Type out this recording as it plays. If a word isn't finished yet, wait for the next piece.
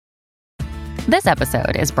This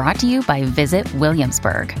episode is brought to you by Visit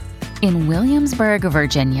Williamsburg. In Williamsburg,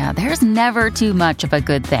 Virginia, there's never too much of a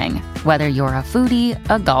good thing. Whether you're a foodie,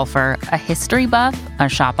 a golfer, a history buff, a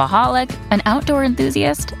shopaholic, an outdoor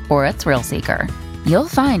enthusiast, or a thrill seeker, you'll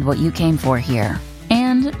find what you came for here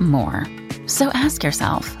and more. So ask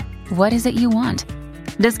yourself, what is it you want?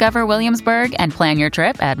 Discover Williamsburg and plan your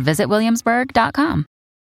trip at visitwilliamsburg.com.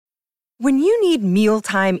 When you need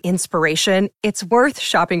mealtime inspiration, it's worth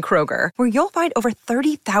shopping Kroger, where you'll find over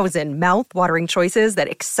 30,000 mouth-watering choices that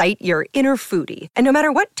excite your inner foodie. And no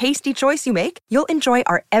matter what tasty choice you make, you'll enjoy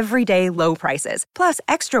our everyday low prices, plus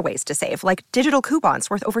extra ways to save, like digital coupons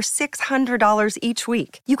worth over $600 each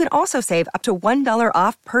week. You can also save up to $1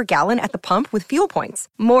 off per gallon at the pump with fuel points.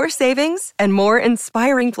 More savings and more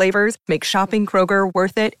inspiring flavors make shopping Kroger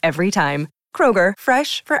worth it every time. Kroger,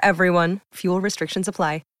 fresh for everyone. Fuel restrictions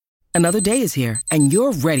apply. Another day is here, and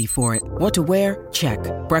you're ready for it. What to wear? Check.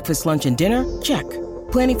 Breakfast, lunch, and dinner? Check.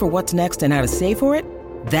 Planning for what's next and how to save for it?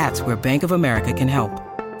 That's where Bank of America can help.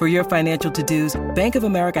 For your financial to-dos, Bank of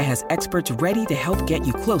America has experts ready to help get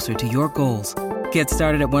you closer to your goals. Get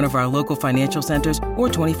started at one of our local financial centers or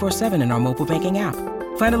 24/7 in our mobile banking app.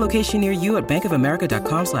 Find a location near you at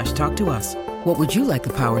bankofamerica.com/talktous. What would you like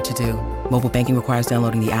the power to do? Mobile banking requires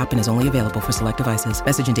downloading the app and is only available for select devices.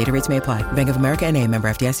 Message and data rates may apply. Bank of America N.A., member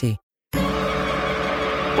FDIC.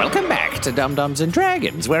 Welcome back to Dum-Dums and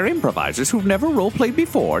Dragons, where improvisers who've never roleplayed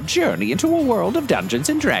before journey into a world of Dungeons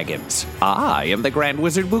and Dragons. I am the Grand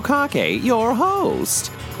Wizard Bukake, your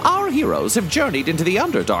host. Our heroes have journeyed into the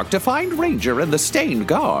Underdark to find Ranger and the Stained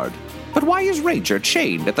Guard. But why is Ranger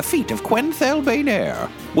chained at the feet of Quenthel Bainair?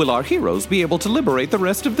 Will our heroes be able to liberate the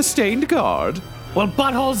rest of the Stained Guard? Will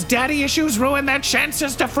Butthole's daddy issues ruin their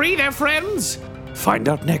chances to free their friends? Find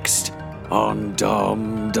out next on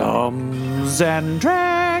Dum-Dums and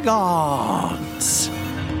Dragons.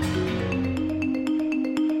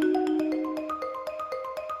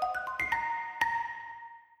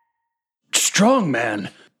 Strong man,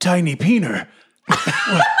 tiny peener.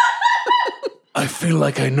 I feel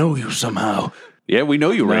like I know you somehow. Yeah, we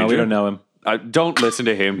know you, Ranger. No, we don't know him. Don't listen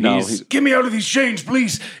to him. No, Get me out of these chains,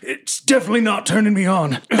 please. It's definitely not turning me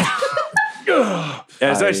on.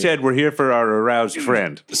 As I said, we're here for our aroused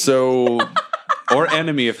friend. So, Or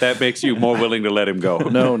enemy, if that makes you more willing to let him go.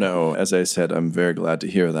 no. As I said, I'm very glad to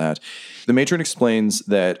hear that. The matron explains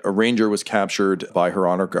that a ranger was captured by her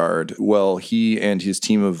honor guard while he and his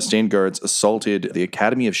team of Stained Guards assaulted the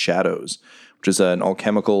Academy of Shadows, which is an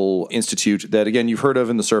alchemical institute that, again, you've heard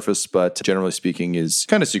of in the surface, but generally speaking is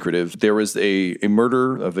kind of secretive. There was a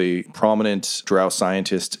murder of a prominent drow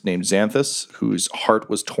scientist named Xanthus, whose heart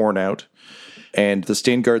was torn out. And the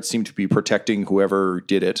Stained Guards seemed to be protecting whoever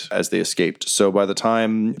did it as they escaped. So by the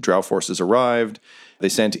time drow forces arrived, they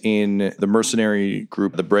sent in the mercenary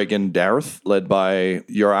group, the Bregan Darth, led by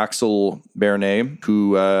Yaraxel Bernay,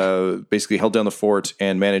 who basically held down the fort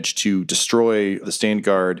and managed to destroy the Stained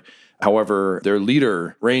Guard. However, their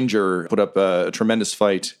leader, Ranger, put up a tremendous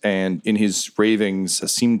fight and in his ravings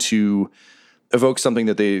seemed to evoke something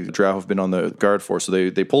that the drow have been on the guard for. So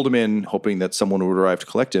they pulled him in, hoping that someone would arrive to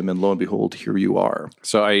collect him, and lo and behold, here you are.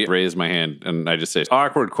 So I raise my hand and I just say,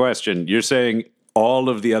 awkward question. You're saying all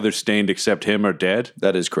of the other Stained except him are dead?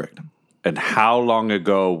 That is correct. And how long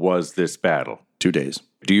ago was this battle? 2 days.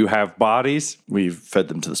 Do you have bodies? We've fed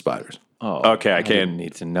them to the spiders. Oh, Okay, I didn't can't.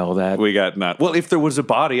 need to know that. We got not. Well, if there was a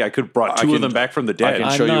body, I could have brought two of them back from the dead.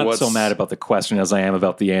 I'm show you not what's- so mad about the question as I am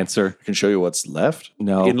about the answer. I can show you what's left.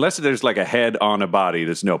 No. Unless there's like a head on a body,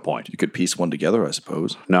 there's no point. You could piece one together, I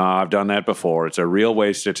suppose. No, I've done that before. It's a real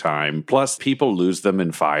waste of time. Plus, people lose them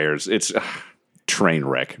in fires. It's train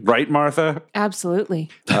wreck. Right, Martha?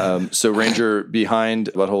 Absolutely. So, Ranger,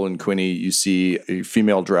 behind Butthole and Quinny, you see a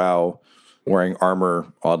female drow wearing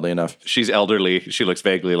armor, oddly enough. She's elderly. She looks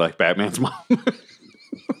vaguely like Batman's mom.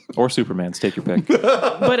 Or Superman's, take your pick.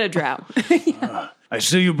 But a drow. I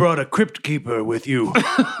see you brought a crypt keeper with you.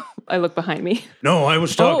 I look behind me. No, I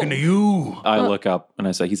was talking to you. I look up and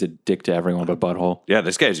I say, he's a dick to everyone but Butthole. Yeah,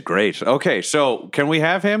 this guy's great. Okay, so can we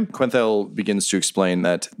have him? Quenthel begins to explain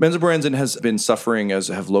that Menzoberranzan has been suffering, as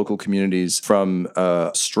have local communities, from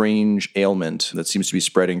a strange ailment that seems to be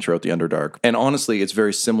spreading throughout the Underdark. And honestly, it's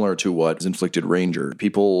very similar to what has inflicted Ranger.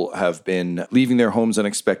 People have been leaving their homes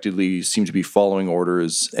unexpectedly, seem to be following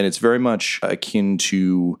orders, and it's very much akin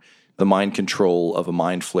to the mind control of a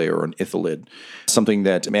mind flayer or an Ithalid, something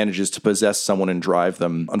that manages to possess someone and drive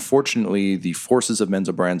them. Unfortunately, the forces of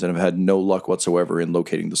Menzoberranzan have had no luck whatsoever in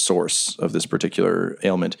locating the source of this particular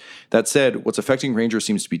ailment. That said, what's affecting Ranger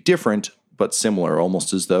seems to be different, but similar,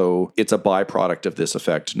 almost as though it's a byproduct of this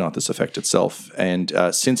effect, not this effect itself. And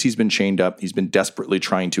since he's been chained up, he's been desperately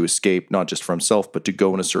trying to escape, not just for himself, but to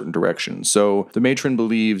go in a certain direction. So the matron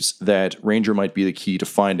believes that Ranger might be the key to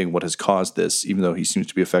finding what has caused this, even though he seems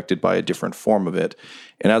to be affected by a different form of it.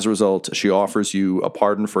 And as a result, she offers you a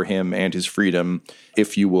pardon for him and his freedom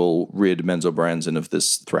if you will rid Menzo Branson of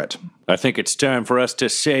this threat. I think it's time for us to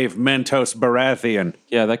save Mentos Baratheon.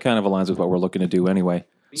 Yeah, that kind of aligns with what we're looking to do anyway.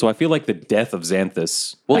 So I feel like the death of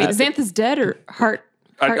Xanthus. Wait, Xanthus dead or heart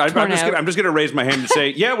torn out? I'm just going to raise my hand and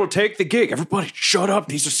say, yeah, we'll take the gig. Everybody, shut up.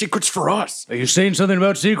 These are secrets for us. Are you saying something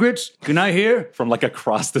about secrets? Can I hear? From like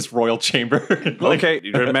across this royal chamber. Okay,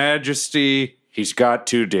 Your Majesty, he's got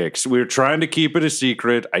 2 dicks. We're trying to keep it a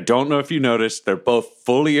secret. I don't know if you noticed. They're both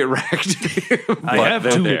fully erect. I have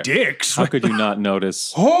 2 dicks. How could you not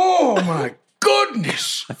notice? Oh, my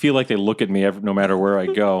goodness. I feel like they look at me no matter where I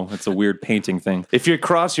go. It's a weird painting thing. If you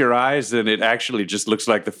cross your eyes, then it actually just looks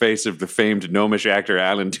like the face of the famed gnomish actor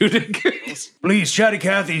Alan Tudyk. Please, Chatty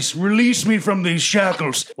Cathy's, release me from these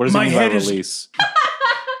shackles. What does my he mean by head release?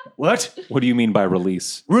 What? What do you mean by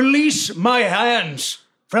release? Release my hands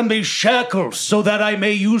from these shackles so that I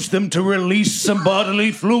may use them to release some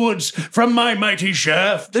bodily fluids from my mighty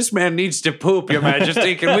shaft. This man needs to poop, Your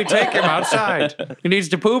Majesty. Can we take him outside? He needs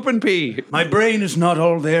to poop and pee. My brain is not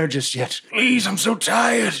all there just yet. Please, I'm so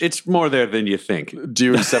tired. It's more there than you think. Do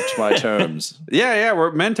you accept my terms? Yeah,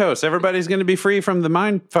 we're Mentos. Everybody's going to be free from the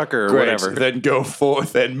mind fucker or Great. whatever. Then go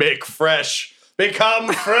forth and make fresh.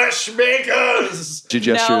 Become fresh makers! She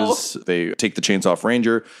gestures. No. They take the chains off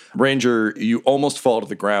Ranger. Ranger, you almost fall to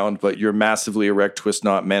the ground, but your massively erect twist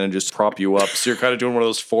knot manages to prop you up. So you're kind of doing one of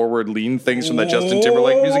those forward lean things from that Justin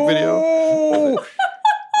Timberlake music video.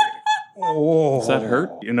 Does that hurt?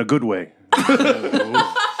 In a good way.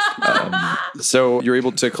 So you're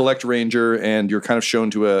able to collect Ranger, and you're kind of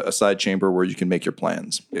shown to a side chamber where you can make your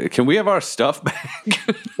plans. Can we have our stuff back?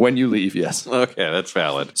 When you leave, yes. Okay, that's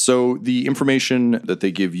valid. So the information that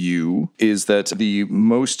they give you is that the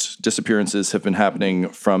most disappearances have been happening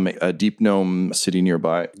from a deep gnome city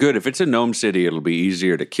nearby. Good. If it's a gnome city, it'll be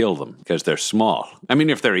easier to kill them because they're small. I mean,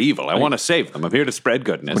 if they're evil, I want to save them. I'm here to spread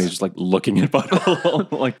goodness. When he's just like looking at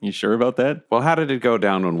Butthole. Like, you sure about that? Well, how did it go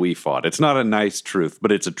down when we fought? It's not a nice truth,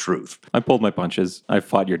 but it's a truth. I pulled my punches. I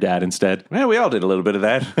fought your dad instead. Well, we all did a little bit of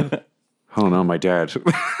that. Oh no, my dad.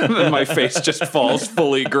 And then my face just falls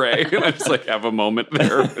fully gray. And I just like have a moment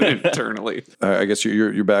there internally. I guess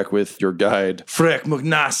you're back with your guide, Freck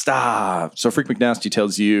McNasta. So Freck McNasty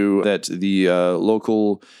tells you that the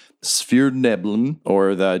local Svirneblin,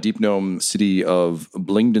 or the Deep Gnome city of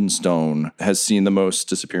Blingdenstone, has seen the most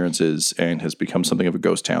disappearances and has become something of a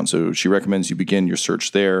ghost town. So she recommends you begin your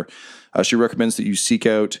search there. She recommends that you seek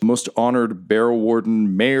out Most Honored Barrow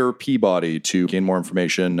Warden Mayor Peabody to gain more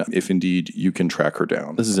information if indeed you can track her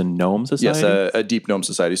down. This is a gnome society? Yes, a deep gnome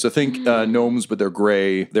society. So think gnomes, but they're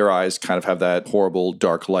gray. Their eyes kind of have that horrible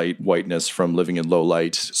dark light whiteness from living in low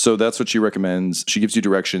light. So that's what she recommends. She gives you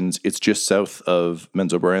directions. It's just south of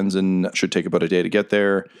Menzo Branson. Should take about a day to get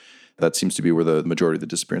there. That seems to be where the majority of the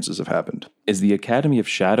disappearances have happened. Is the Academy of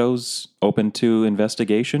Shadows open to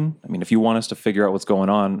investigation? I mean, if you want us to figure out what's going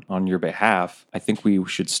on your behalf, I think we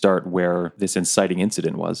should start where this inciting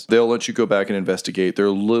incident was. They'll let you go back and investigate. They're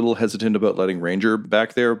a little hesitant about letting Ranger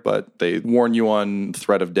back there, but they warn you on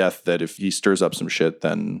threat of death that if he stirs up some shit,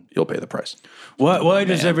 then you'll pay the price. Why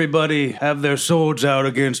does everybody have their swords out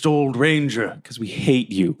against old Ranger? Because we hate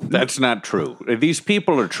you. That's not true. These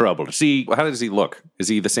people are troubled. See, how does he look? Is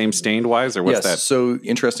he the same stained-wise, or what's that? So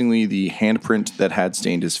interestingly, the handprint that had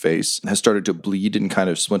stained his face has started to bleed and kind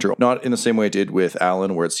of splinter. Not in the same way it did with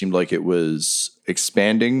Alan, where it seemed like it was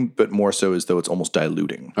expanding, but more so as though it's almost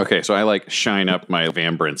diluting. Okay, so I like shine up my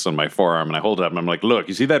Vambrance on my forearm, and I hold it up, and I'm like, look,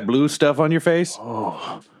 you see that blue stuff on your face?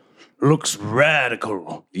 Oh, looks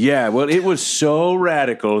radical. Yeah, well, it was so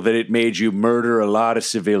radical that it made you murder a lot of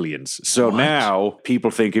civilians. So now people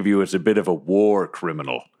think of you as a bit of a war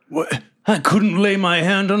criminal. What? I couldn't lay my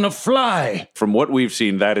hand on a fly. From what we've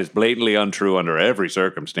seen, that is blatantly untrue under every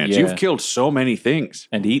circumstance. Yeah. You've killed so many things.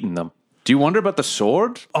 And eaten them. Do you wonder about the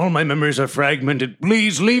sword? All my memories are fragmented.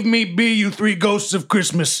 Please leave me be, you three ghosts of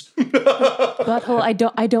Christmas. Butthole,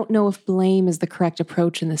 I don't know if blame is the correct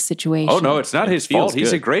approach in this situation. Oh, no, it's not his fault.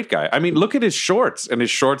 He's good. a great guy. I mean, look at his shorts, and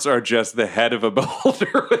his shorts are just the head of a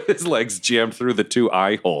beholder with his legs jammed through the 2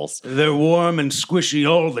 eye holes. They're warm and squishy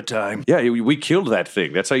all the time. Yeah, we killed that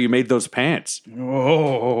thing. That's how you made those pants.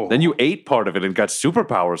 Oh. Then you ate part of it and got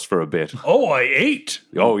superpowers for a bit. Oh, I ate.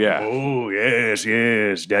 Oh, yeah. Oh,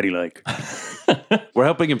 yes, daddy-like. We're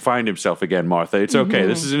helping him find himself again, Martha. It's okay.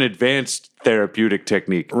 This is an advanced therapeutic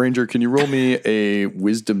technique. Ranger, can you roll me a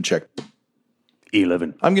wisdom check?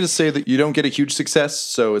 11. I'm going to say that you don't get a huge success,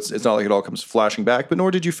 so it's not like it all comes flashing back, but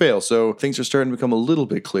nor did you fail. So things are starting to become a little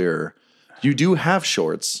bit clearer. You do have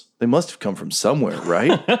shorts. They must have come from somewhere,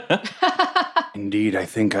 right? Indeed, I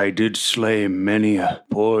think I did slay many a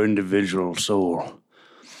poor individual soul.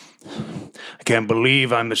 I can't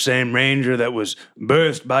believe I'm the same ranger that was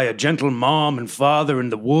birthed by a gentle mom and father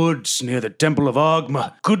in the woods near the Temple of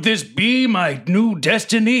Ogma. Could this be my new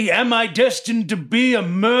destiny? Am I destined to be a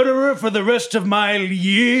murderer for the rest of my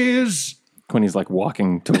years? Quinny's like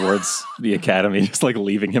walking towards the academy, just like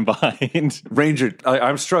leaving him behind. Ranger,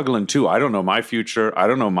 I'm struggling too. I don't know my future. I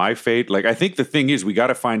don't know my fate. Like, I think the thing is, we got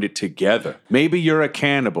to find it together. Maybe you're a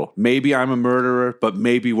cannibal. Maybe I'm a murderer, but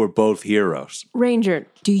maybe we're both heroes. Ranger,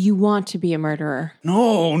 do you want to be a murderer?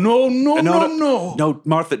 No. No,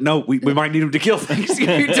 Martha, no. We might need him to kill things.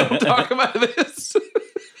 You don't talk about this.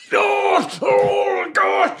 Oh,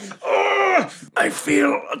 God! Oh, I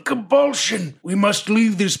feel a compulsion. We must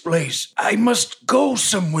leave this place. I must go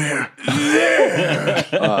somewhere. There!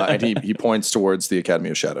 And he points towards the Academy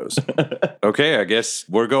of Shadows. Okay, I guess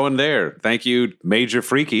we're going there. Thank you, Major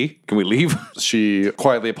Freaky. Can we leave? She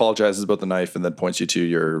quietly apologizes about the knife and then points you to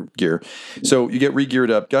your gear. So you get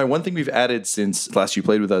re-geared up. Guy, one thing we've added since last you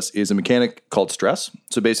played with us is a mechanic called stress.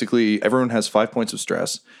 So basically, everyone has 5 points of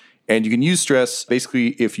stress. And you can use stress basically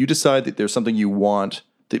if you decide that there's something you want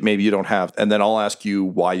that maybe you don't have. And then I'll ask you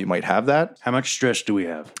why you might have that. How much stress do we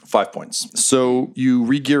have? 5 points. So you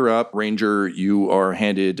re-gear up. Ranger, you are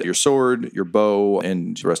handed your sword, your bow,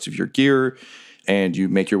 and the rest of your gear. And you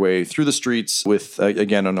make your way through the streets with,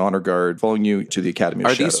 again, an honor guard following you to the Academy of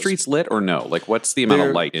Shadows. Are these streets lit or no? Like, what's the amount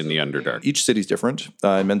of light in the Underdark? Each city's different.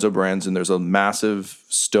 In Menzo Branson, there's a massive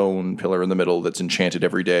stone pillar in the middle that's enchanted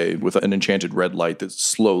every day with an enchanted red light that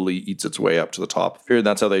slowly eats its way up to the top. Here,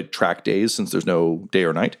 that's how they track days since there's no day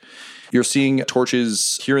or night. You're seeing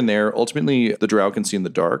torches here and there. Ultimately, the drow can see in the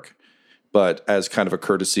dark. But as kind of a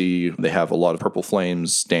courtesy, they have a lot of purple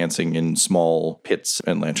flames dancing in small pits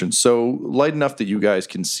and lanterns. So light enough that you guys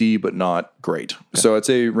can see, but not great. Okay. So I'd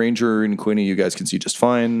say Ranger and Quinny, you guys can see just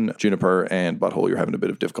fine. Juniper and Butthole, you're having a bit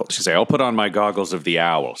of difficulty. I'll put on my goggles of the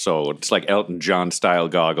owl. So it's like Elton John style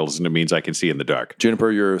goggles, and it means I can see in the dark.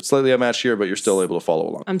 Juniper, you're slightly outmatched here, but you're still able to follow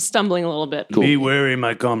along. I'm stumbling a little bit. Cool. Be wary,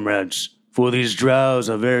 my comrades. For these drows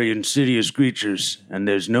are very insidious creatures, and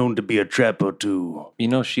there's known to be a trap or two. You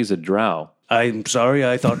know she's a drow. I'm sorry,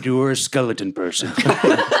 I thought you were a skeleton person.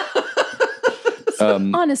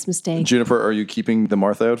 Honest mistake. Juniper, are you keeping the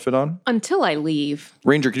Martha outfit on? Until I leave.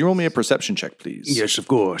 Ranger, can you roll me a perception check, please? Yes, of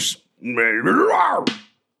course.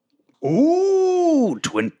 Ooh,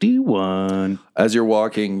 21. As you're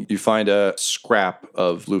walking, you find a scrap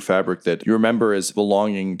of blue fabric that you remember as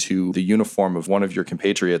belonging to the uniform of one of your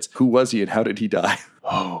compatriots. Who was he and how did he die?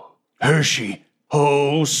 Oh, Hershey.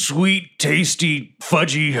 Oh, sweet, tasty,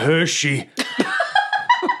 fudgy Hershey.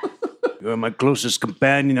 You're my closest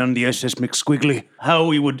companion on the SS McSquiggly. How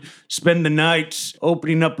we would spend the nights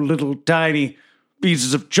opening up little tiny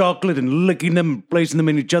pieces of chocolate and licking them and placing them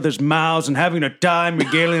in each other's mouths and having a time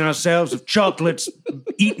regaling ourselves of chocolates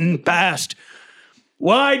eaten past.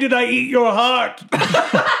 Why did I eat your heart? Why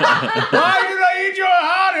did I eat your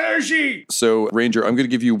heart, Hershey? So, Ranger, I'm going to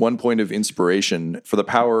give you 1 point of inspiration for the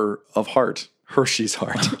power of heart. Hershey's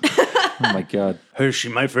heart. Oh my God. Hershey,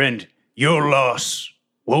 my friend, your loss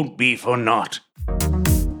won't be for naught.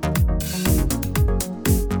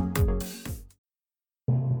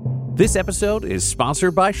 This episode is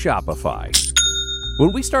sponsored by Shopify.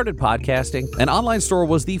 When we started podcasting, an online store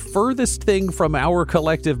was the furthest thing from our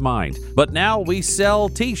collective mind. But now we sell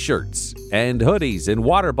t-shirts and hoodies and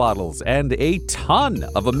water bottles and a ton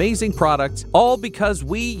of amazing products, all because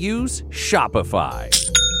we use Shopify.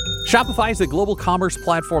 Shopify is a global commerce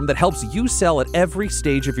platform that helps you sell at every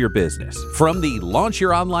stage of your business. From the launch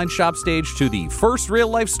your online shop stage to the first real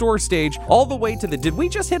life store stage, all the way to the did we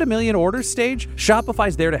just hit 1 million orders stage?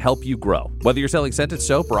 Shopify's there to help you grow. Whether you're selling scented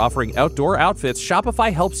soap or offering outdoor outfits,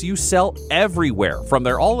 Shopify helps you sell everywhere. From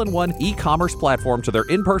their all-in-one e-commerce platform to their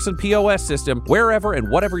in-person POS system, wherever and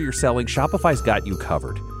whatever you're selling, Shopify's got you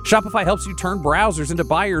covered. Shopify helps you turn browsers into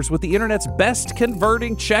buyers with the internet's best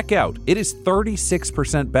converting checkout. It is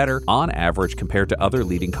 36% better on average compared to other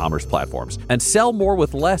leading commerce platforms. And sell more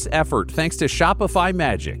with less effort thanks to Shopify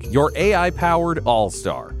Magic, your AI-powered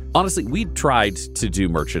all-star. Honestly, we tried to do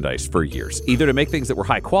merchandise for years, either to make things that were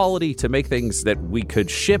high quality, to make things that we could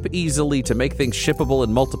ship easily, to make things shippable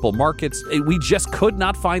in multiple markets. We just could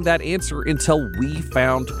not find that answer until we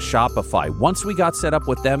found Shopify. Once we got set up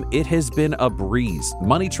with them, it has been a breeze.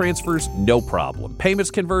 Money transfers, no problem.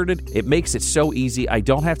 Payments converted, it makes it so easy. I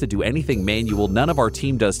don't have to do anything manual. None of our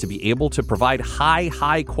team does to be able to provide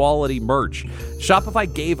high quality merch.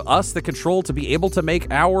 Shopify gave us the control to be able to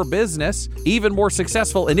make our business even more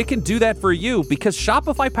successful, and it can do that for you because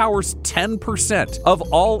Shopify powers 10% of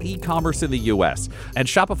all e-commerce in the U.S. And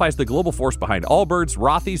Shopify is the global force behind Allbirds,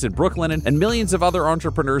 Rothy's, and Brooklinen, and millions of other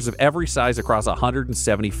entrepreneurs of every size across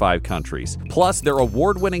 175 countries. Plus, their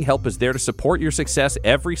award-winning help is there to support your success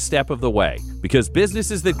every step of the way. Because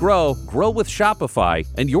businesses that grow with Shopify,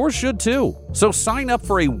 and yours should too. So sign up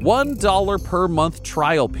for a $1 per month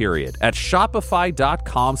trial period at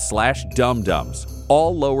shopify.com/dumdums.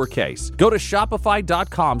 All lowercase. Go to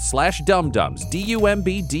shopify.com/dumdums,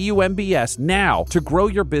 DUMBS now to grow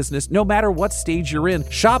your business no matter what stage you're in.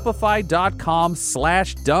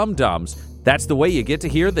 Shopify.com/dumdums. That's the way you get to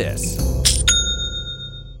hear this.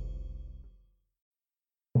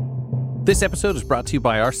 This episode is brought to you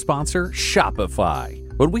by our sponsor, Shopify.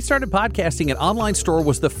 When we started podcasting, an online store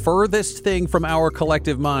was the furthest thing from our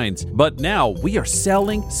collective minds. But now we are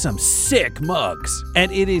selling some sick mugs. And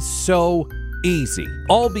it is so easy.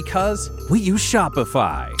 All because we use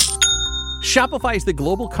Shopify. Shopify is the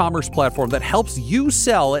global commerce platform that helps you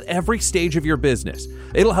sell at every stage of your business.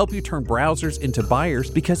 It'll help you turn browsers into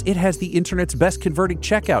buyers because it has the internet's best converting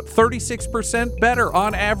checkout, 36% better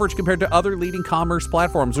on average compared to other leading commerce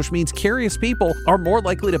platforms, which means curious people are more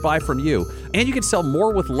likely to buy from you. And you can sell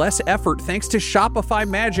more with less effort thanks to Shopify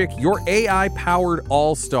Magic, your AI-powered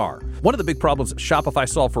all-star. One of the big problems Shopify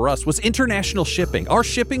solved for us was international shipping. Our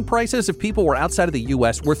shipping prices, if people were outside of the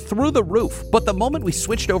U.S., were through the roof. But the moment we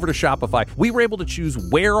switched over to Shopify, we were able to choose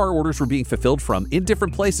where our orders were being fulfilled from in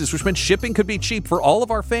different places, which meant shipping could be cheap for all of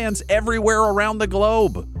our fans everywhere around the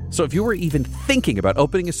globe. So if you were even thinking about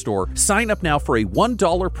opening a store, sign up now for a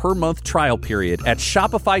 $1 per month trial period at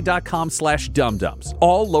shopify.com/dumdums.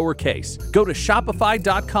 All lowercase. Go to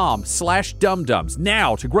shopify.com/dumdums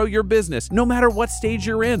now to grow your business no matter what stage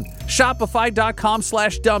you're in.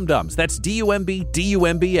 Shopify.com/dumdums. That's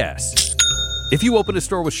DUMBS. If you open a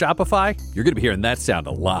store with Shopify, you're going to be hearing that sound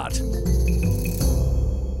a lot.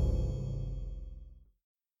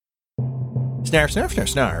 Snarf, snarf,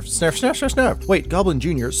 snarf, snarf, snarf, snarf, snarf, snarf. Wait, Goblin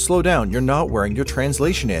Jr., slow down. You're not wearing your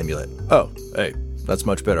translation amulet. Oh, hey, that's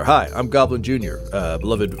much better. Hi, I'm Goblin Jr.,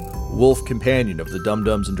 beloved wolf companion of the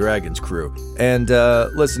Dum-Dums and Dragons crew. And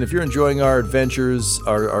listen, if you're enjoying our adventures,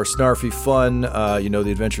 our snarfy fun,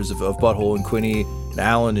 the adventures of Butthole and Quinny, and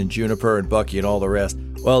Alan and Juniper and Bucky and all the rest,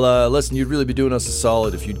 well, listen, you'd really be doing us a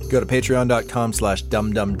solid if you'd go to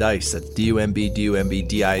patreon.com/dumdumdice. That's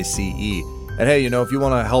DUMBDICE. And hey, if you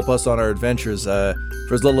want to help us on our adventures, for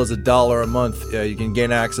as little as $1 a month, you can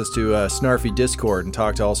gain access to Snarfy Discord and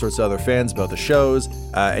talk to all sorts of other fans about the shows.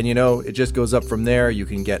 And it just goes up from there. You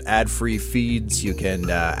can get ad-free feeds. You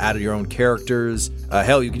can add your own characters.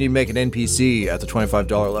 Hell, you can even make an NPC at the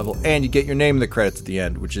 $25 level, and you get your name in the credits at the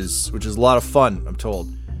end, which is a lot of fun, I'm told.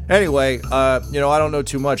 Anyway, I don't know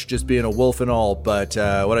too much, just being a wolf and all, but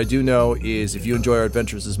what I do know is if you enjoy our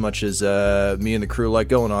adventures as much as me and the crew like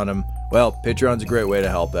going on them, well, Patreon's a great way to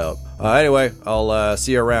help out. Anyway, I'll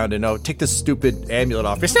see you around, and take this stupid amulet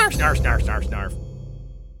off. Snarf, snarf, snarf, snarf, snarf.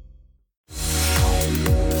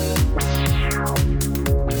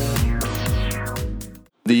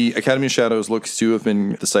 The Academy of Shadows looks to have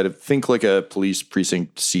been the site of, think like a police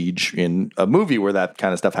precinct siege in a movie where that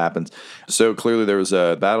kind of stuff happens. So clearly there was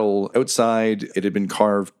a battle outside. It had been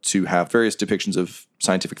carved to have various depictions of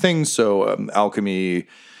scientific things, so alchemy,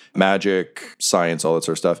 magic, science, all that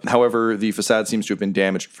sort of stuff. However, the facade seems to have been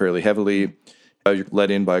damaged fairly heavily. You're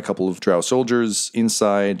led in by a couple of drow soldiers.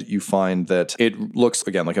 Inside, you find that it looks,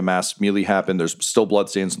 again, like a mass melee happened. There's still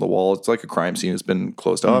bloodstains on the wall. It's like a crime scene has been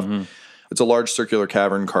closed off. It's a large circular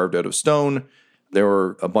cavern carved out of stone. There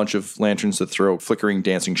were a bunch of lanterns that throw flickering,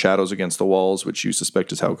 dancing shadows against the walls, which you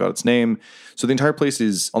suspect is how it got its name. So the entire place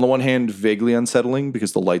is, on the one hand, vaguely unsettling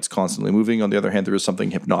because the light's constantly moving. On the other hand, there is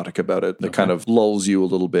something hypnotic about it that kind of lulls you a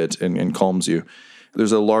little bit and calms you.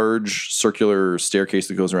 There's a large circular staircase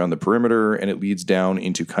that goes around the perimeter, and it leads down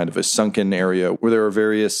into kind of a sunken area where there are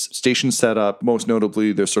various stations set up. Most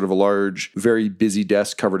notably, there's sort of a large, very busy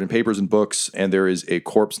desk covered in papers and books, and there is a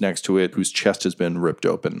corpse next to it whose chest has been ripped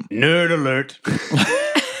open. Nerd alert.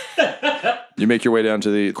 You make your way down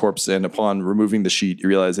to the corpse, and upon removing the sheet, you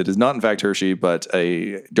realize it is not, in fact, Hershey, but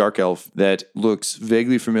a dark elf that looks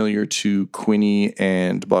vaguely familiar to Quinny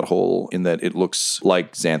and Butthole in that it looks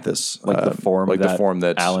like Xanthus. Like the form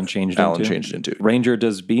that Alan changed into. Ranger,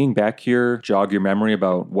 does being back here jog your memory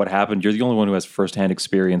about what happened? You're the only one who has firsthand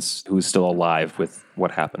experience who's still alive with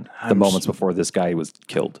what happened the moments before this guy was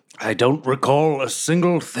killed. I don't recall a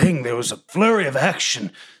single thing. There was a flurry of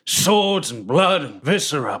action, swords and blood and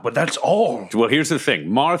viscera, but that's all. Well, here's the thing.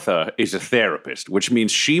 Martha is a therapist, which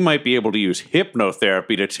means she might be able to use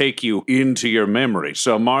hypnotherapy to take you into your memory.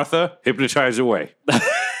 So, Martha, hypnotize away.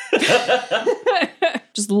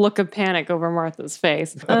 Just look of panic over Martha's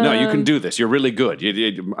face. No, you can do this. You're really good.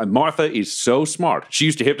 Martha is so smart. She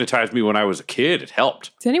used to hypnotize me when I was a kid. It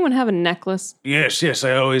helped. Does anyone have a necklace? Yes,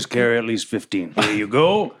 I always carry at least 15. Here you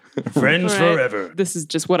go. Friends Right. forever. This is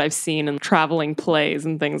just what I've seen in traveling plays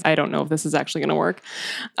and things. I don't know if this is actually going to work.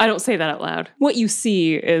 I don't say that out loud. What you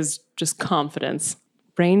see is just confidence.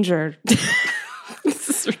 Ranger. This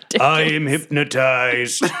is ridiculous. I am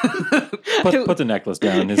hypnotized. Put the necklace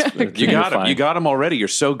down. You got him. You got him already. You're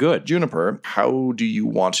so good. Juniper, how do you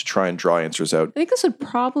want to try and draw answers out? I think this would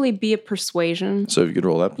probably be a persuasion. So if you could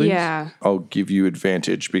roll that, please. Yeah. I'll give you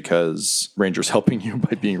advantage because Ranger's helping you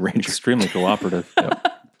by being Ranger. Extremely cooperative. Yep.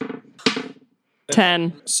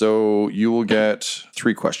 10. So you will get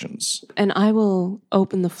 3 questions. And I will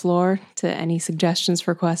open the floor to any suggestions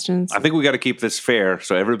for questions. I think we got to keep this fair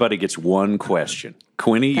so everybody gets one question.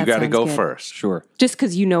 Quinny, you That got to sounds go good. first. Sure. Just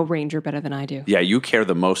because you know Ranger better than I do. Yeah, you care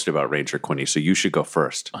the most about Ranger, Quinny, so you should go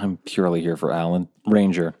first. I'm purely here for Alan.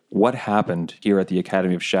 Ranger, what happened here at the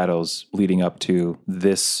Academy of Shadows leading up to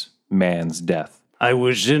this man's death? I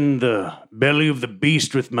was in the belly of the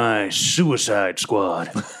beast with my suicide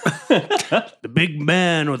squad. The big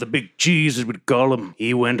man, or the big cheese as we'd call him,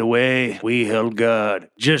 he went away. We held guard.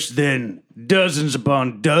 Just then, dozens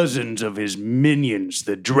upon dozens of his minions,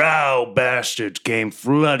 the drow bastards, came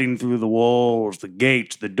flooding through the walls, the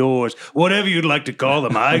gates, the doors, whatever you'd like to call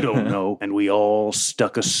them, I don't know. And we all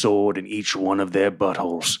stuck a sword in each one of their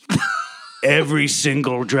buttholes. Every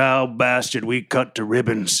single drow bastard we cut to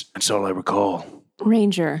ribbons. That's all I recall.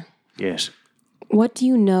 Ranger, Yes. what do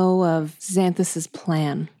you know of Xanthus's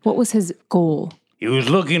plan? What was his goal? He was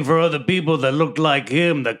looking for other people that looked like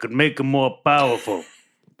him that could make him more powerful.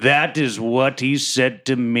 That is what he said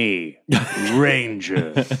to me,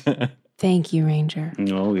 Ranger. Thank you, Ranger.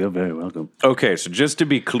 Oh, you're very welcome. Okay, so just to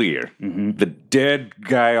be clear, the dead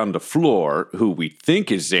guy on the floor, who we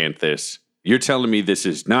think is Xanthus, you're telling me this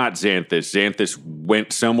is not Xanthus. Xanthus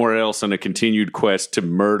went somewhere else on a continued quest to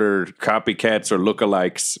murder copycats or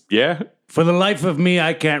lookalikes. Yeah? For the life of me,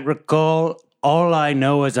 I can't recall. All I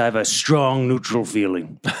know is I have a strong neutral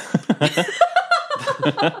feeling.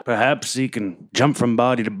 Perhaps he can jump from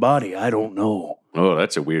body to body. I don't know. Oh,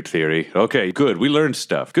 that's a weird theory. Okay, good. We learned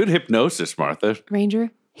stuff. Good hypnosis, Martha. Ranger,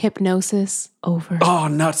 hypnosis over. Oh,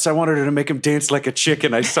 nuts. I wanted her to make him dance like a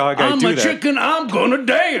chicken. I saw a guy I'm do a that. chicken. I'm gonna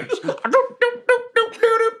dance.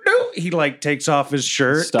 He takes off his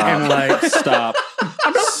shirt. Stop. And Stop.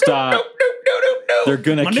 Stop. They're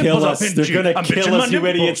gonna My kill nipples us. are They're pinching. gonna I'm kill pinching my us, you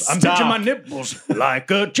nipples. idiots. I'm Stop. pinching my nipples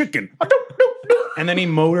like a chicken. And then he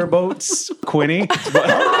motorboats Quinny.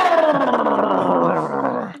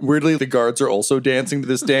 Weirdly, the guards are also dancing to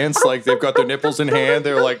this dance. Like they've got their nipples in hand.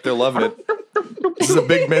 They're loving it. This is a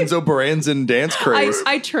big Menzo Baranzan dance craze.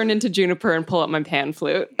 I turn into Juniper and pull up my pan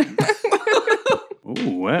flute.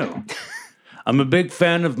 Ooh, well. I'm a big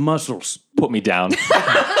fan of muscles. Put me down.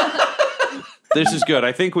 This is good.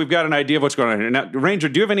 I think we've got an idea of what's going on here. Now, Ranger,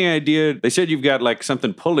 do you have any idea? They said you've got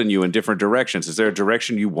something pulling you in different directions. Is there a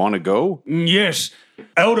direction you want to go? Yes.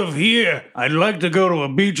 Out of here, I'd like to go to a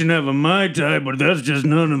beach and have a Mai Tai, but that's just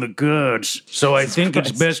none of the cards. So I think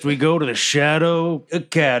it's best we go to the Shadow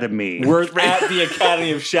Academy. We're at the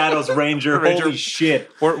Academy of Shadows, Ranger. Holy shit.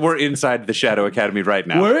 We're inside the Shadow Academy right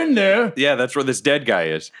now. We're in there. Yeah, that's where this dead guy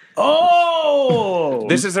is. Oh!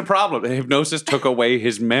 This is a problem. Hypnosis took away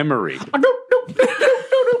his memory.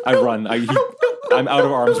 I run. I'm out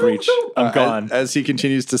of arm's reach. I'm gone. As he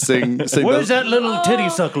continues to sing Where's that little titty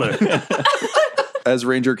suckler? As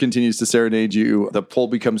Ranger continues to serenade you, the pull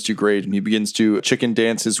becomes too great, and he begins to chicken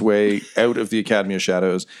dance his way out of the Academy of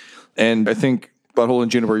Shadows. And I think Butthole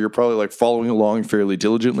and Juniper, you're probably following along fairly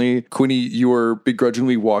diligently. Quinny, you are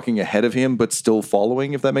begrudgingly walking ahead of him, but still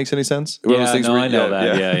following, if that makes any sense. One of those things I know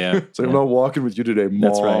that. Yeah. It's I'm not walking with you today, Mom.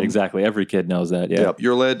 That's right. Exactly. Every kid knows that. Yeah. Yep.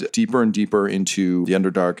 You're led deeper and deeper into the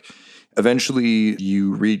Underdark. Eventually,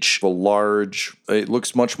 you reach a large, it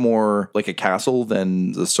looks much more like a castle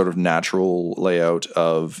than the sort of natural layout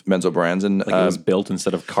of Menzoberranzan. Like it was built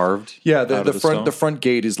instead of carved. Yeah, out of the front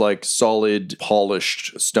gate is like solid,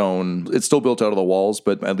 polished stone. It's still built out of the walls,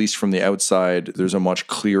 but at least from the outside, there's a much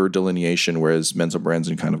clearer delineation, whereas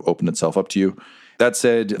Menzoberranzan kind of opened itself up to you. That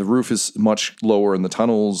said, the roof is much lower in the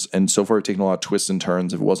tunnels, and so far taken a lot of twists and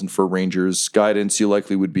turns. If it wasn't for Ranger's guidance, you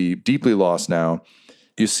likely would be deeply lost now.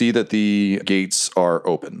 You see that the gates are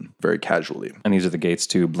open very casually. And these are the gates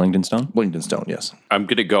to Blingdenstone? Blingdenstone, yes. I'm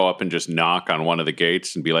going to go up and just knock on one of the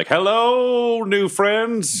gates and be like, hello, new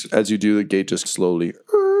friends. As you do, the gate just slowly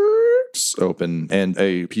open, and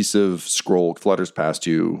a piece of scroll flutters past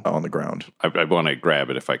you on the ground. I want to grab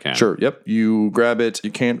it if I can. Sure, yep. You grab it.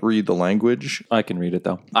 You can't read the language. I can read it,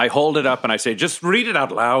 though. I hold it up and I say, just read it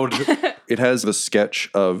out loud. It has the sketch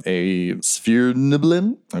of a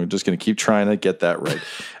Svirniblin. I'm just going to keep trying to get that right.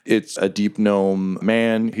 It's a deep gnome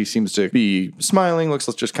man. He seems to be smiling, looks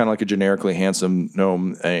just kind of like a generically handsome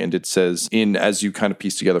gnome. And it says, as you kind of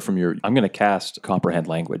piece together from your... I'm going to cast Comprehend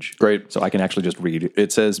Language. Great. So I can actually just read it.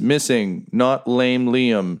 It says, missing, not lame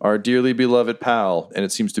Liam, our dearly beloved pal. And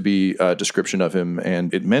it seems to be a description of him.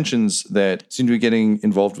 And it mentions that he seems to be getting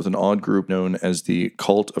involved with an odd group known as the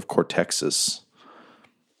Cult of Cortexus.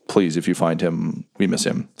 Please, if you find him, we miss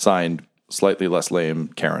him. Signed, slightly less lame,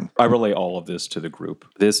 Karen. I relay all of this to the group.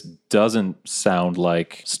 This doesn't sound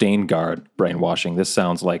like Stainguard brainwashing. This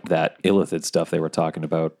sounds like that Illithid stuff they were talking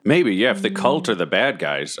about. Maybe, yeah, if the cult are the bad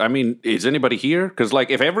guys. I mean, is anybody here? Because, like,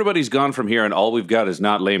 if everybody's gone from here and all we've got is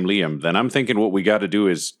not lame Liam, then I'm thinking what we got to do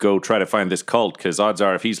is go try to find this cult, because odds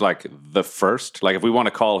are if he's, like, the first, like, if we want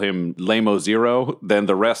to call him Lamo Zero, then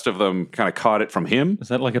the rest of them kind of caught it from him. Is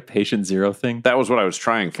that like a patient zero thing? That was what I was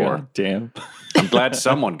trying for. God damn. I'm glad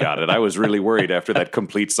someone got it. I was really worried after that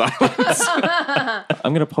complete silence.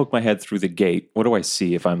 I'm going to poke my head through the gate. What do I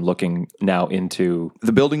see if I'm looking now into...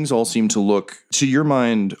 The buildings all seem to look, to your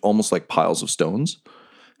mind, almost like piles of stones.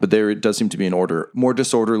 But there it does seem to be an order. More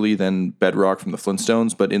disorderly than bedrock from the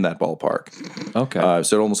Flintstones, but in that ballpark. Okay.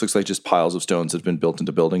 So it almost looks like just piles of stones that have been built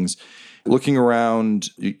into buildings. Looking around,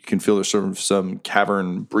 you can feel there's sort of some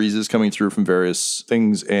cavern breezes coming through from various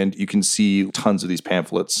things, and you can see tons of these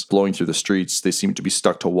pamphlets blowing through the streets. They seem to be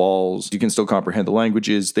stuck to walls. You can still comprehend the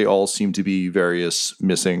languages. They all seem to be various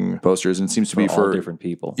missing posters, and it seems to be for all different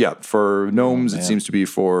people. Yeah, for gnomes, it seems to be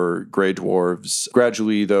for gray dwarves.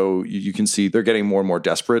 Gradually, though, you can see they're getting more and more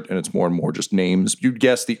desperate, and it's more and more just names. You'd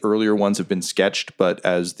guess the earlier ones have been sketched, but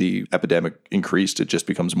as the epidemic increased, it just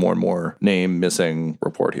becomes more and more name missing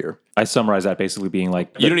report here. I summarize that basically being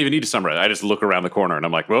like... You don't even need to summarize. I just look around the corner and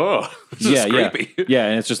I'm like, whoa, this is creepy. Yeah,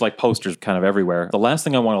 and it's just like posters kind of everywhere. The last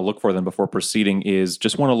thing I want to look for then before proceeding is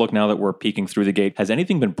just want to look now that we're peeking through the gate. Has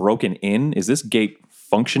anything been broken in? Is this gate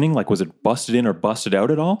functioning? Like, was it busted in or busted out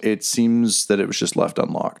at all? It seems that it was just left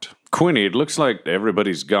unlocked. Quinny, it looks like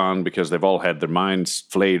everybody's gone because they've all had their minds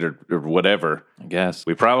flayed or whatever. I guess.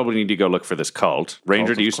 We probably need to go look for this cult.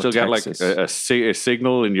 Ranger, do you still got like a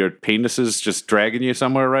signal in your penises just dragging you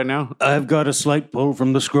somewhere right now? I've got a slight pull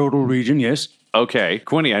from the scrotal region, yes. Okay.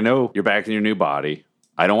 Quinny, I know you're back in your new body.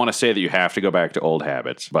 I don't want to say that you have to go back to old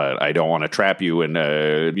habits, but I don't want to trap you in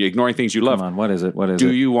ignoring things you love. Come on, what is it? What is Do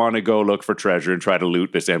it? you want to go look for treasure and try to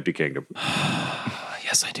loot this empty kingdom?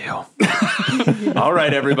 Yes, I do. All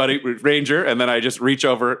right, everybody, Ranger. And then I just reach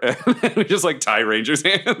over and we just like tie Ranger's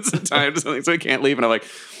hands and tie him to something so he can't leave. And I'm like,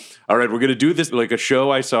 all right, we're going to do this like a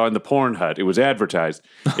show I saw in the Porn Hut. It was advertised.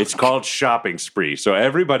 It's called Shopping Spree. So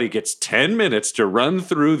everybody gets 10 minutes to run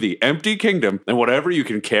through the empty kingdom, and whatever you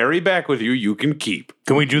can carry back with you, you can keep.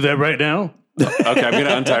 Can we do that right now? Okay, I'm going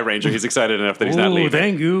to untie Ranger. He's excited enough that he's not leaving.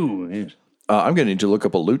 Thank you. Yes. I'm going to need to look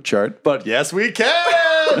up a loot chart, but yes, we can!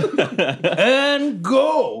 And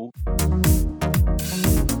go!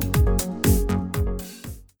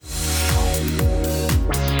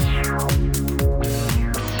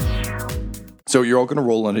 So you're all going to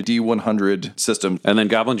roll on a D100 system. And then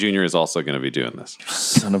Goblin Jr. is also going to be doing this.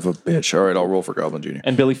 Son of a bitch. All right, I'll roll for Goblin Jr.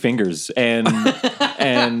 And Billy Fingers and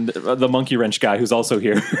and the monkey wrench guy who's also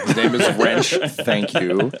here. His name is Wrench. Thank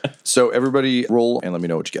you. So everybody roll and let me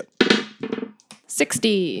know what you get.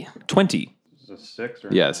 60. 20.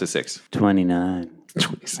 Yeah, it's a 6. 29.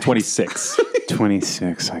 26.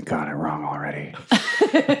 26. I got it wrong already.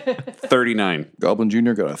 39. Goblin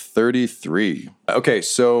Jr. got a 33. Okay,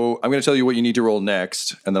 so I'm going to tell you what you need to roll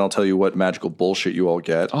next, and then I'll tell you what magical bullshit you all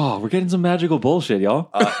get. Oh, we're getting some magical bullshit, y'all.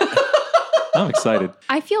 I'm excited.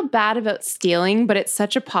 I feel bad about stealing, but it's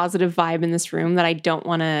such a positive vibe in this room that I don't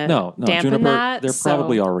want to No, dampen Juniper, that. they're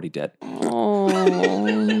probably already dead.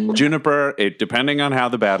 Oh. Juniper, depending on how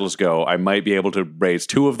the battles go, I might be able to raise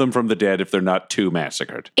 2 of them from the dead if they're not too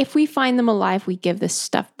massacred. If we find them alive, we give this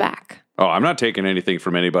stuff back. Oh, I'm not taking anything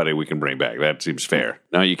from anybody we can bring back. That seems fair.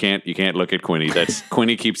 No, you can't look at Quinny.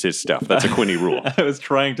 Quinny keeps his stuff. That's a Quinny rule. I was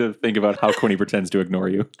trying to think about how Quinny pretends to ignore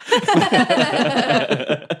you.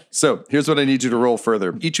 So here's what I need you to roll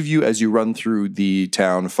further. Each of you, as you run through the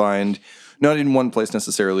town, find, not in one place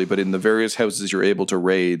necessarily, but in the various houses you're able to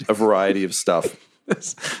raid, a variety of stuff.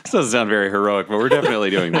 This doesn't sound very heroic, but we're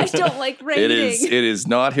definitely doing I this. don't like raiding. It is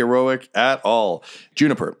not heroic at all.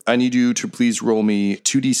 Juniper, I need you to please roll me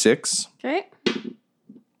 2d6. Okay.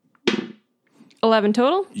 11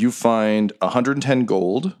 total. You find 110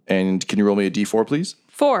 gold, and can you roll me a d4, please?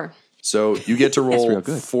 4. So you get to roll real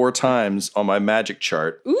good. 4 times on my magic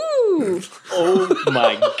chart. Ooh. Oh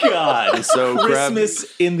my God. So Christmas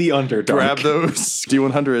in the Underdark. grab those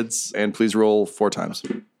D100s and please roll 4 times.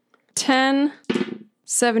 10,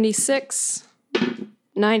 76,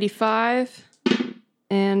 95,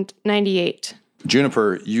 and 98.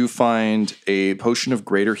 Juniper, you find a potion of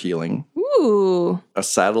greater healing, Ooh. a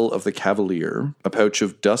saddle of the cavalier, a pouch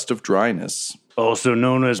of dust of dryness. Also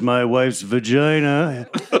known as my wife's vagina.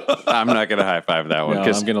 I'm not going to high five that one No,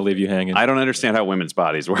 because I'm going to leave you hanging. I don't understand how women's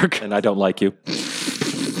bodies work. And I don't like you.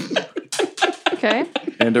 Okay.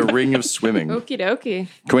 And a ring of swimming. Okie dokie.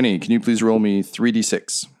 Quinny, can you please roll me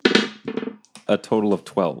 3d6? A total of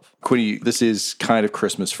 12. Quinny, this is kind of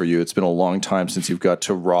Christmas for you. It's been a long time since you've got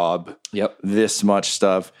to rob this much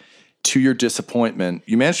stuff. To your disappointment,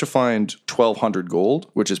 you managed to find 1,200 gold,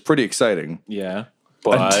 which is pretty exciting. Yeah.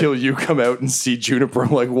 But Until you come out and see Juniper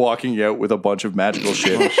like walking out with a bunch of magical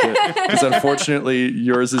shit. Because unfortunately,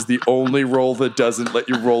 yours is the only roll that doesn't let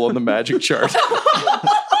you roll on the magic chart.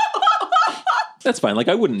 that's fine. Like,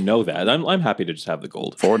 I wouldn't know that. I'm happy to just have the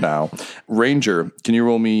gold. For now. Ranger, can you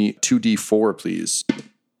roll me 2d4, please?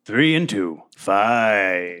 3 and 2.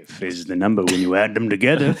 5 is the number when you add them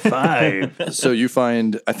together. 5. So you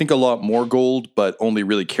find, I think, a lot more gold, but only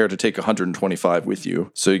really care to take 125 with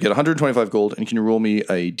you. So you get 125 gold, and can you roll me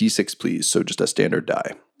a d6, please? So just a standard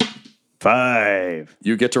die. 5.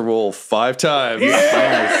 You get to roll 5 times.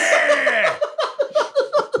 Yeah!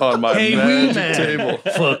 On my Hey, magic man. table.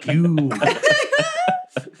 Fuck you.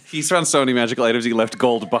 He's found so many magical items, he left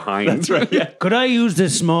gold behind. That's right. Yeah. Could I use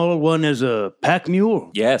this small one as a pack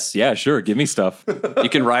mule? Yes. Yeah, sure. Give me stuff. You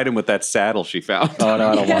can ride him with that saddle she found. Oh, no,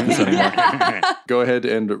 I don't want this anymore. Go ahead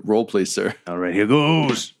and roll, please, sir. All right, here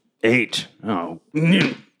goes. 8. Oh.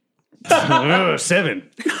 7.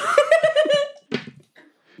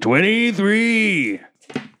 23.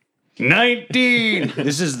 19.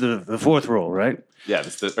 This is the fourth roll, right? Yeah,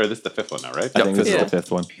 this is the fifth one now, right? I think this is Yeah. the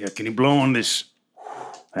fifth one. Yeah, can you blow on this?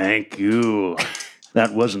 Thank you.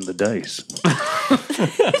 That wasn't the dice.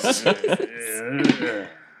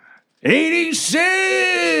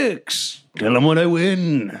 86. Tell them what I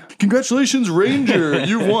win. Congratulations, Ranger.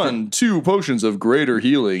 You've won 2 potions of greater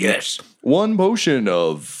healing. Yes. 1 potion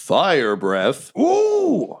of fire breath.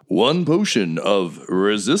 Ooh. 1 potion of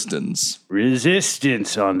resistance.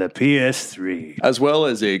 Resistance on the PS3. As well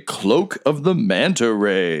as a cloak of the manta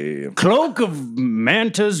ray. Cloak of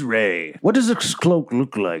Manta's Ray. What does this cloak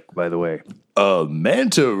look like, by the way? A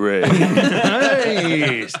manta ray.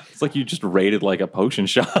 Nice. It's like you just raided like a potion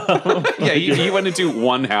shop. Yeah, he went into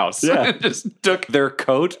one house and just took their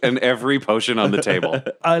coat and every potion on the table.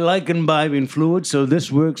 I like imbibing fluid, so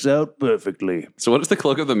this works out perfectly. So what does the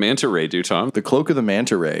cloak of the manta ray do, Tom? The cloak of the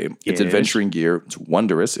manta ray. It's Yes. adventuring gear. It's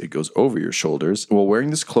wondrous. It goes over your shoulders. While wearing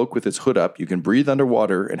this cloak with its hood up, you can breathe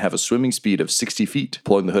underwater and have a swimming speed of 60 feet.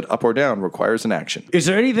 Pulling the hood up or down requires an action. Is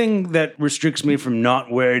there anything that restricts me from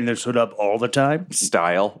not wearing this hood up all the time?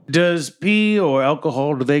 Style. Does pee or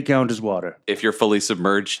alcohol, do they count as water? If you're fully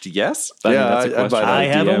submerged, yes. I mean, Yeah, that's a I'd question. buy that. I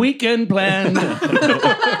have a DM. weekend planned.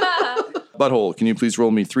 Butthole, can you please roll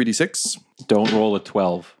me 3d6? Don't roll a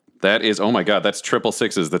 12. That is, oh my God, that's triple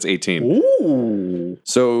sixes. That's 18.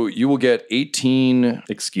 So you will get 18,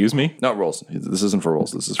 Excuse me? not rolls. This isn't for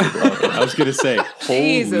rolls. This is for gold. I was going to say,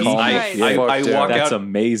 Jesus I, Christ. I Fucked walk that's out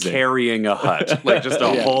amazing. carrying a hut, like just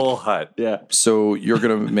a whole hut. Yeah. So you're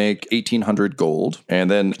going to make 1,800 gold,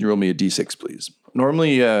 and then can you roll me a d6, please?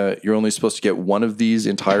 Normally, you're only supposed to get one of these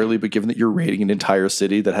entirely, but given that you're raiding an entire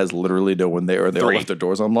city that has literally no one there, they all 3. left their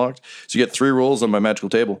doors unlocked. So you get 3 rolls on my magical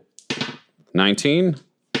table. 19,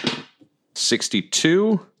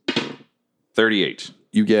 62, 38.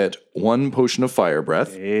 You get 1 potion of fire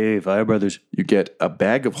breath. Hey, Fire Brothers. You get a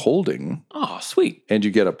bag of holding, Oh, sweet. and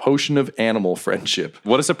you get a potion of animal friendship.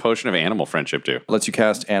 What does a potion of animal friendship do? Lets you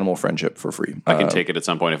cast animal friendship for free. I can take it at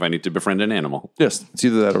some point if I need to befriend an animal. Yes, it's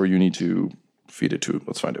either that or you need to feed it to him.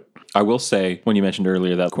 Let's find it. I will say, when you mentioned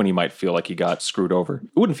earlier that Quinny might feel like he got screwed over,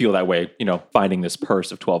 it wouldn't feel that way, finding this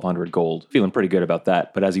purse of 1,200 gold, feeling pretty good about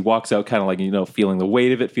that. But as he walks out, kind of like, feeling the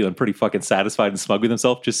weight of it, feeling pretty fucking satisfied and smug with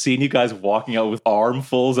himself, just seeing you guys walking out with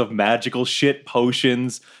armfuls of magical shit,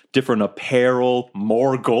 potions, different apparel,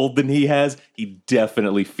 more gold than he has, he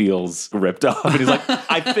definitely feels ripped off. And he's like,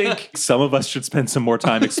 I think some of us should spend some more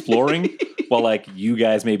time exploring while, like, you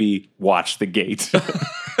guys maybe watch the gate.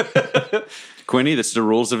 Quinny, this is the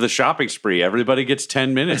rules of the shopping spree. Everybody gets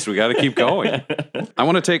 10 minutes. We got to keep going. I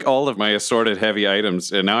want to take all of my assorted heavy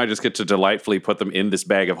items, and now I just get to delightfully put them in this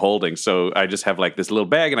bag of holding. So I just have like this little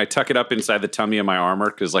bag, and I tuck it up inside the tummy of my armor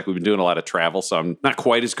because like we've been doing a lot of travel, so I'm not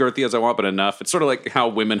quite as girthy as I want, but enough. It's sort of like how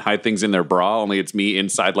women hide things in their bra, only it's me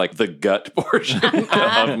inside like the gut portion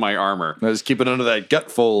of my armor. I just keep it under that gut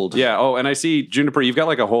fold. Yeah. Oh, and I see, Juniper, you've got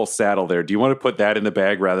like a whole saddle there. Do you want to put that in the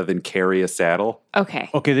bag rather than carry a saddle? Okay.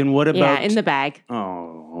 Okay, then what about... Yeah, in the bag.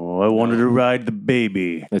 Oh, I wanted to ride the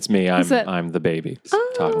baby. It's me. I'm the baby.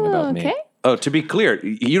 Talking about me. Okay. Oh, to be clear,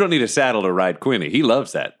 you don't need a saddle to ride Quinny. He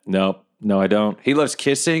loves that. No, I don't. He loves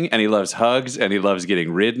kissing, and he loves hugs, and he loves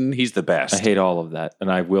getting ridden. He's the best. I hate all of that,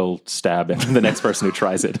 and I will stab the next person who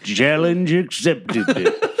tries it. Challenge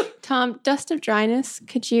accepted. Tom, Dust of Dryness,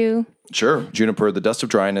 could you... Sure. Juniper, the Dust of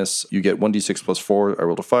Dryness, you get 1d6 plus 4. I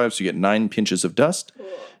rolled a 5, so you get 9 pinches of dust.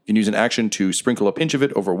 You can use an action to sprinkle a pinch of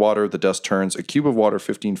it over water. The dust turns a cube of water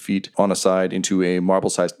 15 feet on a side into a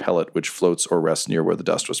marble-sized pellet, which floats or rests near where the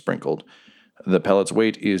dust was sprinkled. The pellet's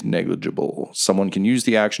weight is negligible. Someone can use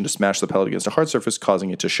the action to smash the pellet against a hard surface, causing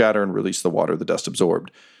it to shatter and release the water the dust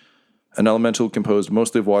absorbed. An elemental composed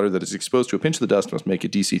mostly of water that is exposed to a pinch of the dust must make a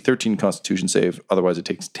DC 13 Constitution save. Otherwise, it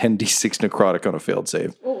takes 10d6 necrotic on a failed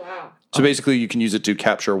save. Oh, wow. So basically, you can use it to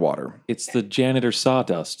capture water. It's the janitor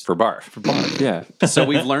sawdust. For barf. Yeah. So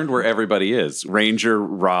we've learned where everybody is. Ranger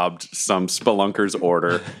robbed some spelunker's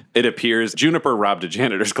order. It appears Juniper robbed a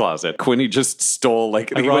janitor's closet. Quinny just stole I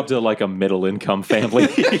robbed a middle-income family.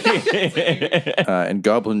 And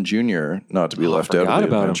Goblin Jr., not to be left out of the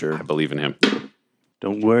about adventure. I believe in him.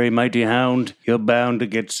 Don't worry, mighty hound. You're bound to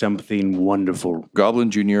get something wonderful.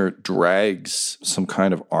 Goblin Jr. drags some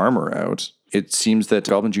kind of armor out. It seems that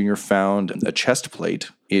Goblin Jr. found a chest plate.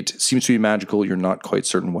 It seems to be magical. You're not quite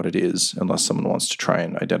certain what it is, unless someone wants to try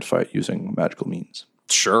and identify it using magical means.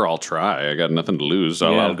 Sure, I'll try. I got nothing to lose.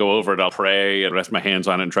 I'll go over it, I'll pray and rest my hands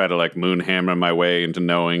on it and try to like moonhammer my way into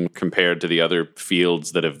knowing compared to the other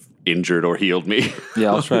fields that have injured or healed me. Yeah,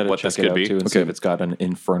 I'll try to what check this it could out be. too and see if it's got an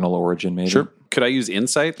infernal origin maybe. Sure. Could I use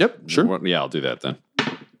insight? Yep, sure. Yeah, I'll do that then.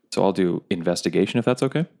 So I'll do investigation if that's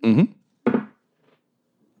okay.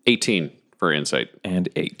 18 for insight. And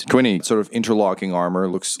 8. Quinny, sort of interlocking armor,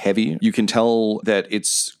 looks heavy. You can tell that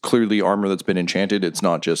it's clearly armor that's been enchanted. It's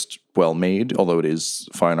not just well made, although it is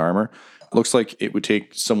fine armor. Looks like it would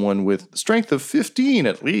take someone with strength of 15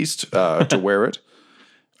 at least to wear it.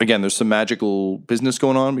 Again, there's some magical business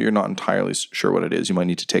going on, but you're not entirely sure what it is. You might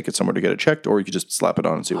need to take it somewhere to get it checked, or you could just slap it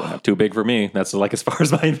on and see what happens. Too big for me. That's like as far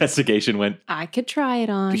as my investigation went. I could try it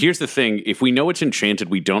on. Here's the thing. If we know it's enchanted,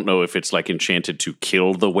 we don't know if it's like enchanted to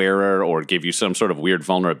kill the wearer or give you some sort of weird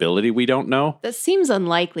vulnerability we don't know. That seems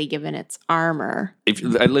unlikely given its armor. If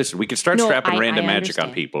listen, we can start strapping random magic on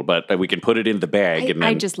understand. people, but we can put it in the bag and then...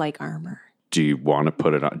 I just like armor. Do you want to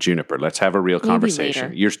put it on Juniper? Let's have a real Maybe conversation.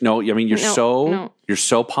 later. You're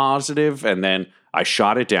so positive, and then I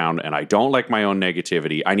shot it down, and I don't like my own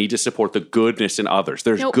negativity. I need to support the goodness in others.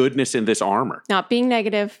 There's goodness in this armor. Not being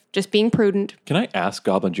negative, just being prudent. Can I ask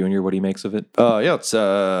Goblin Jr. what he makes of it? Yeah, it's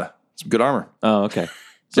some good armor. Oh, okay.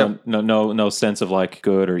 So no sense of like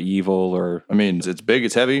good or evil or... I mean, it's big,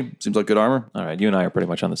 it's heavy, seems like good armor. All right, you and I are pretty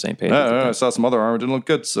much on the same page. I saw some other armor, didn't look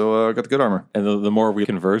good, so I got the good armor. And the more we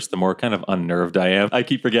converse, the more kind of unnerved I am. I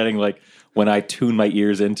keep forgetting, like, when I tune my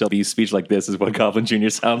ears into these speech like this is what Goblin Jr.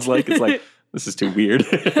 sounds like. It's like, this is too weird.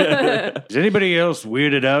 Is anybody else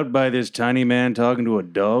weirded out by this tiny man talking to a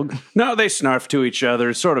dog? No, they snarf to each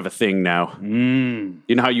other. It's sort of a thing now.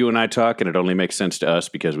 You know how you and I talk, and it only makes sense to us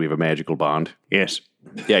because we have a magical bond? Yes.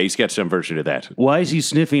 Yeah, he's got some version of that. Why is he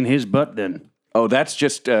sniffing his butt then? Oh, that's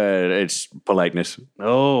just, it's politeness.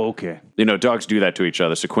 Oh, okay. You know, dogs do that to each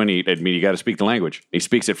other. So Quinny, I mean, you got to speak the language. He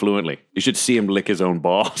speaks it fluently. You should see him lick his own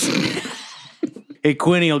balls. Hey,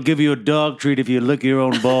 Quinny, I'll give you a dog treat if you lick your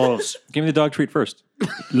own balls. Give me the dog treat first.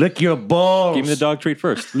 Lick your balls. Give me the dog treat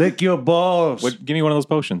first. Lick your balls. Give me one of those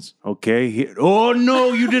potions. Okay. Oh,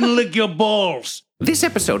 no, you didn't lick your balls. This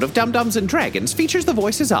episode of Dum-Dums and Dragons features the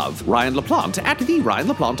voices of Ryan LaPlante at the Ryan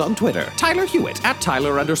LaPlante on Twitter, Tyler Hewitt at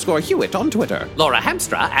Tyler_Hewitt on Twitter, Laura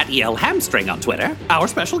Hamstra at EL Hamstring on Twitter, our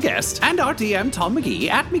special guest, and our DM Tom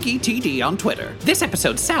McGee at McGeeTD on Twitter. This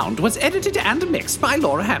episode's sound was edited and mixed by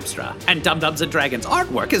Laura Hamstra, and Dum-Dums and Dragons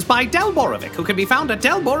artwork is by Del Borovic, who can be found at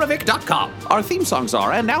delborovic.com. Our theme songs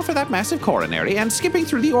are And Now for That Massive Coronary and Skipping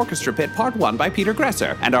Through the Orchestra Pit Part 1 by Peter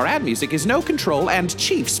Gresser, and our ad music is No Control and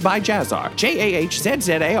Chiefs by Jazzar, JAHZZAR,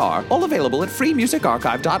 all available at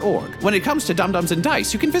freemusicarchive.org. When it comes to Dum-Dums and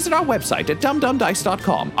Dice, you can visit our website at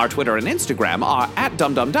dumdumdice.com. Our Twitter and Instagram are at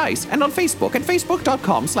dumdumdice, and on Facebook at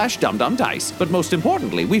facebook.com/dumdumdice. But most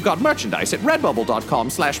importantly, we've got merchandise at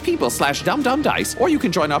redbubble.com/people/dumdumdice, or you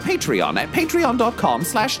can join our Patreon at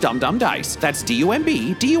patreon.com/dumdumdice. That's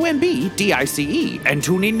DUMBDUMBDICE. And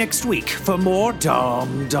tune in next week for more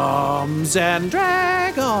Dum-Dums and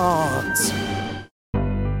Dragons.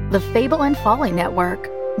 The Fable and Folly Network,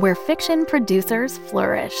 where fiction producers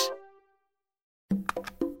flourish.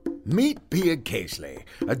 Meet Pia Casely,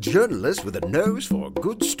 a journalist with a nose for a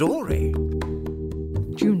good story.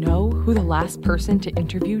 Do you know who the last person to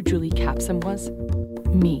interview Julie Capsum was?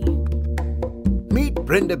 Me. Meet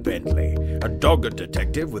Brenda Bentley, a dogged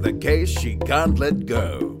detective with a case she can't let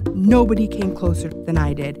go. Nobody came closer than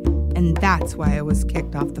I did, and that's why I was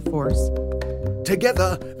kicked off the force.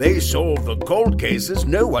 Together, they solve the cold cases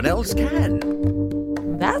no one else can.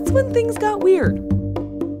 That's when things got weird.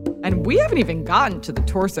 And we haven't even gotten to the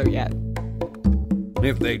torso yet.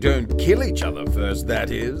 If they don't kill each other first, that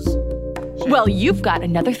is. Well, you've got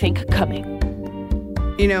another thing coming.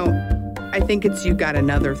 You know, I think it's you got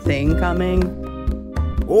another thing coming.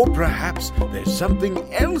 Or perhaps there's something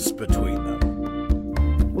else between them.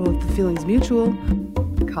 Well, if the feeling's mutual,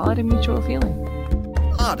 call it a mutual feeling.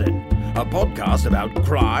 Arden, a podcast about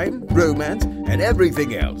crime, romance, and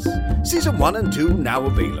everything else. Season 1 and 2 now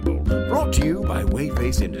available. Brought to you by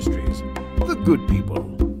Wayface Industries. The good people.